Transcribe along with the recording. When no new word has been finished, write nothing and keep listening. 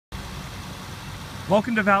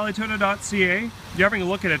Welcome to valleytoyota.ca. You're having a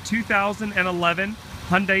look at a 2011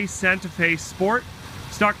 Hyundai Santa Fe Sport,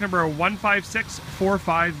 stock number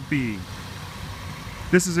 15645B.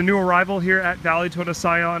 This is a new arrival here at Valley Toyota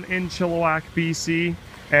Scion in Chilliwack, BC.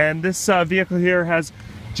 And this vehicle here has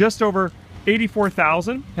just over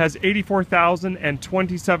 84,000, has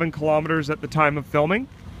 84,027 kilometers at the time of filming.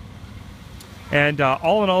 And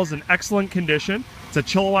all in all is in excellent condition. It's a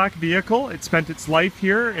Chilliwack vehicle. It spent its life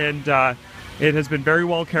here and it has been very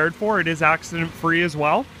well cared for. It is accident free as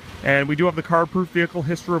well. And we do have the car proof vehicle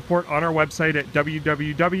history report on our website at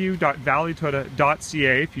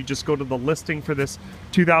www.valleytoyota.ca. If you just go to the listing for this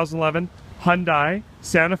 2011 Hyundai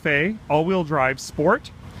Santa Fe all-wheel drive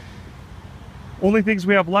Sport. Only things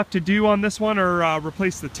we have left to do on this one are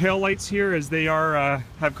replace the tail lights here, as they are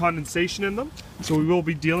have condensation in them. So we will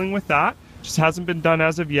be dealing with that. Just hasn't been done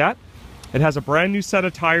as of yet. It has a brand new set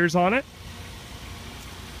of tires on it.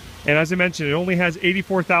 And as I mentioned, it only has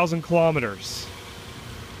 84,000 kilometers.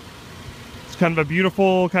 It's kind of a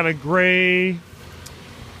beautiful kind of gray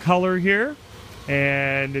color here.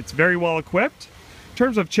 And it's very well equipped. In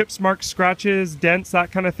terms of chips, marks, scratches, dents,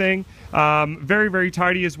 that kind of thing, very, very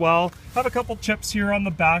tidy as well. Have a couple chips here on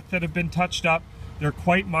the back that have been touched up. They're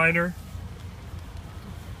quite minor.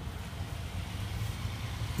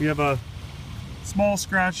 We have a small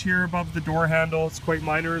scratch here above the door handle. It's quite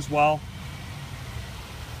minor as well.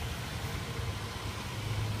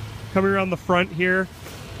 Coming around the front here,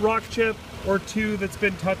 rock chip or two that's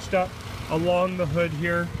been touched up along the hood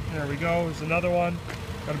here. There we go. There's another one.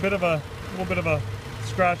 Got a little bit of a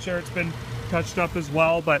scratch there. It's been touched up as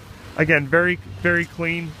well, but again, very, very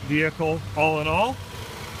clean vehicle all in all.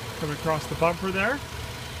 Coming across the bumper there.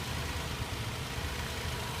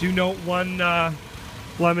 Do note one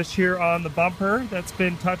blemish here on the bumper that's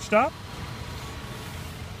been touched up.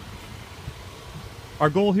 Our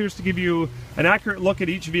goal here is to give you an accurate look at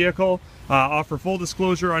each vehicle, offer full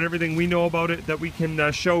disclosure on everything we know about it that we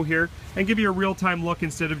can show here, and give you a real-time look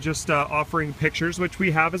instead of just offering pictures, which we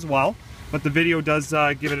have as well. But the video does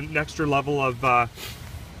give it an extra level of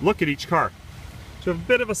look at each car. So a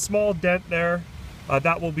bit of a small dent there.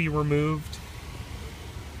 That will be removed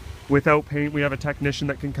without paint. We have a technician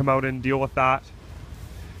that can come out and deal with that.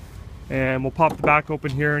 And we'll pop the back open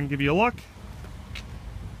here and give you a look.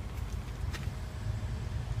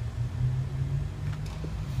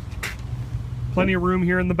 Plenty of room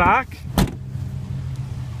here in the back.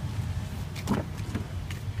 And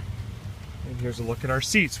here's a look at our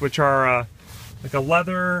seats, which are like a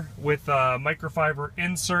leather with a microfiber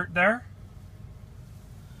insert there.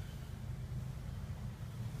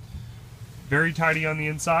 Very tidy on the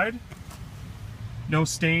inside. No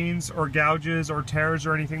stains or gouges or tears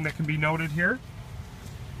or anything that can be noted here.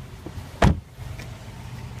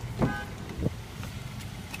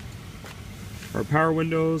 Our power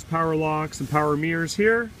windows, power locks, and power mirrors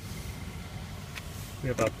here. We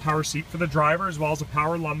have a power seat for the driver as well as a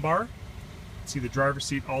power lumbar. See, the driver's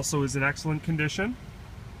seat also is in excellent condition.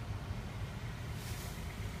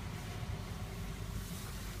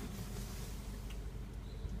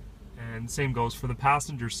 And same goes for the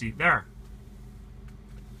passenger seat there.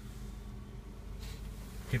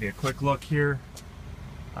 Give you a quick look here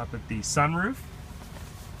up at the sunroof.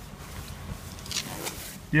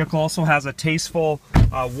 Vehicle also has a tasteful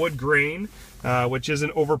wood grain, which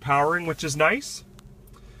isn't overpowering, which is nice.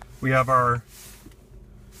 We have our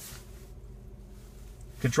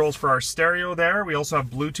controls for our stereo there. We also have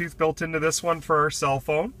Bluetooth built into this one for our cell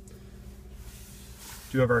phone.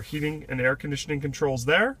 We do have our heating and air conditioning controls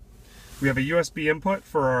there. We have a USB input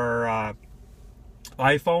for our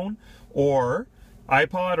iPhone or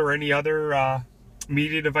iPod or any other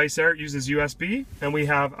media device there. It uses USB, and we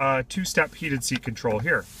have a two-step heated seat control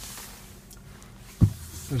here.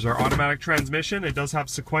 There's our automatic transmission. It does have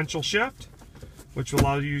sequential shift, which will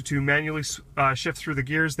allow you to manually shift through the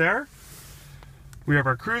gears there. We have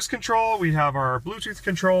our cruise control, we have our Bluetooth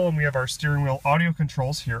control, and we have our steering wheel audio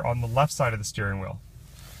controls here on the left side of the steering wheel.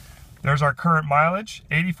 There's our current mileage,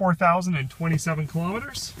 84,027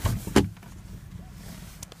 kilometers.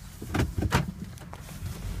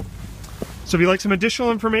 So if you'd like some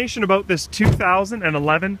additional information about this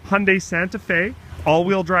 2011 Hyundai Santa Fe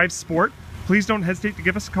all-wheel drive Sport, please don't hesitate to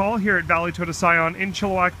give us a call here at Valley Toyota Scion in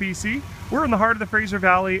Chilliwack, BC. We're in the heart of the Fraser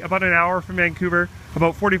Valley, about an hour from Vancouver,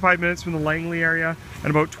 about 45 minutes from the Langley area,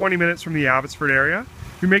 and about 20 minutes from the Abbotsford area.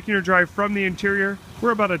 If you're making your drive from the interior,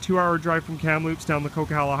 we're about a 2-hour drive from Kamloops down the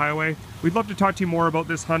Coquitlam Highway. We'd love to talk to you more about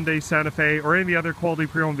this Hyundai Santa Fe or any of the other quality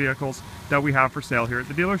pre-owned vehicles that we have for sale here at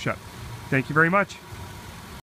the dealership. Thank you very much.